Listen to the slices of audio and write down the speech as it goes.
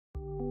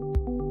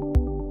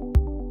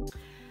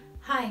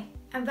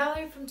I'm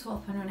Valerie from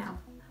 12.0 Now.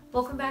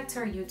 Welcome back to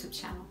our YouTube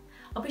channel.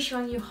 I'll be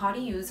showing you how to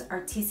use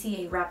our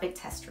TCA rapid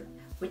test strip,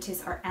 which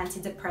is our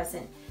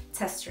antidepressant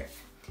test strip.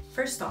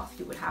 First off,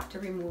 you would have to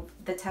remove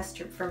the test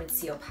strip from its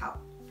seal pouch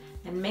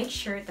and make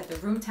sure that the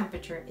room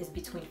temperature is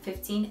between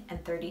 15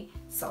 and 30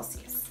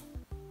 Celsius.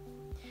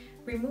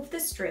 Remove the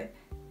strip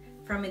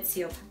from its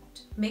seal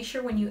pouch. Make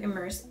sure when you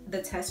immerse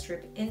the test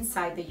strip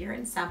inside the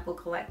urine sample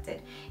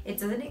collected, it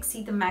doesn't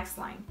exceed the max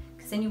line,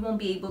 because then you won't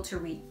be able to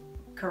read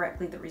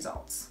correctly the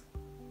results.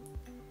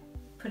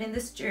 Put in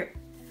the strip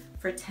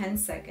for 10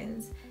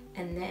 seconds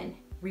and then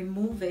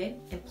remove it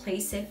and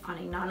place it on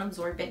a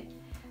non-absorbent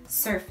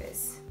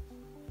surface.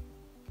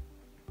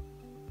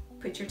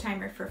 Put your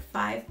timer for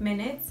 5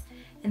 minutes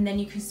and then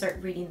you can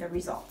start reading the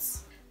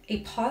results.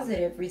 A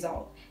positive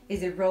result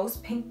is a rose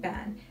pink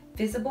band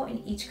visible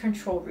in each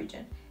control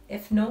region.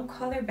 If no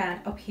color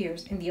band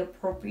appears in the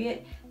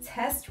appropriate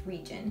test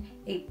region,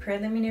 a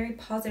preliminary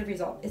positive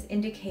result is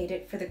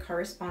indicated for the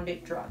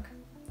corresponding drug.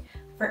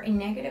 For a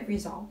negative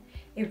result,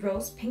 a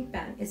rose pink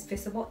band is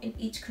visible in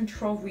each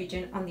control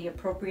region on the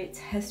appropriate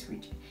test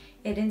region.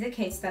 It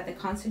indicates that the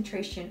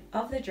concentration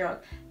of the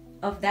drug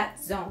of that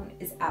zone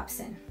is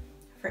absent.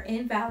 For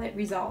invalid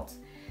results,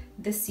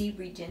 the C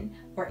region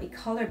or a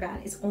color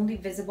band is only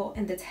visible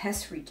in the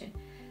test region.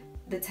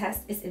 The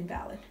test is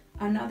invalid.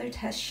 Another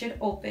test should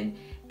open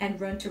and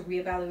run to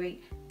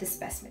reevaluate the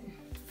specimen.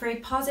 For a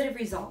positive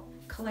result,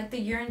 collect the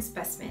urine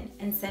specimen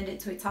and send it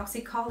to a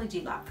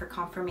toxicology lab for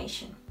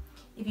confirmation.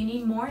 If you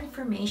need more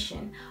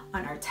information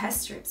on our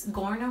test strips,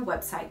 go on our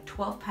website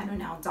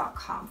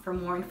 12panonow.com for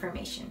more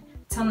information.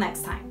 Till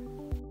next time.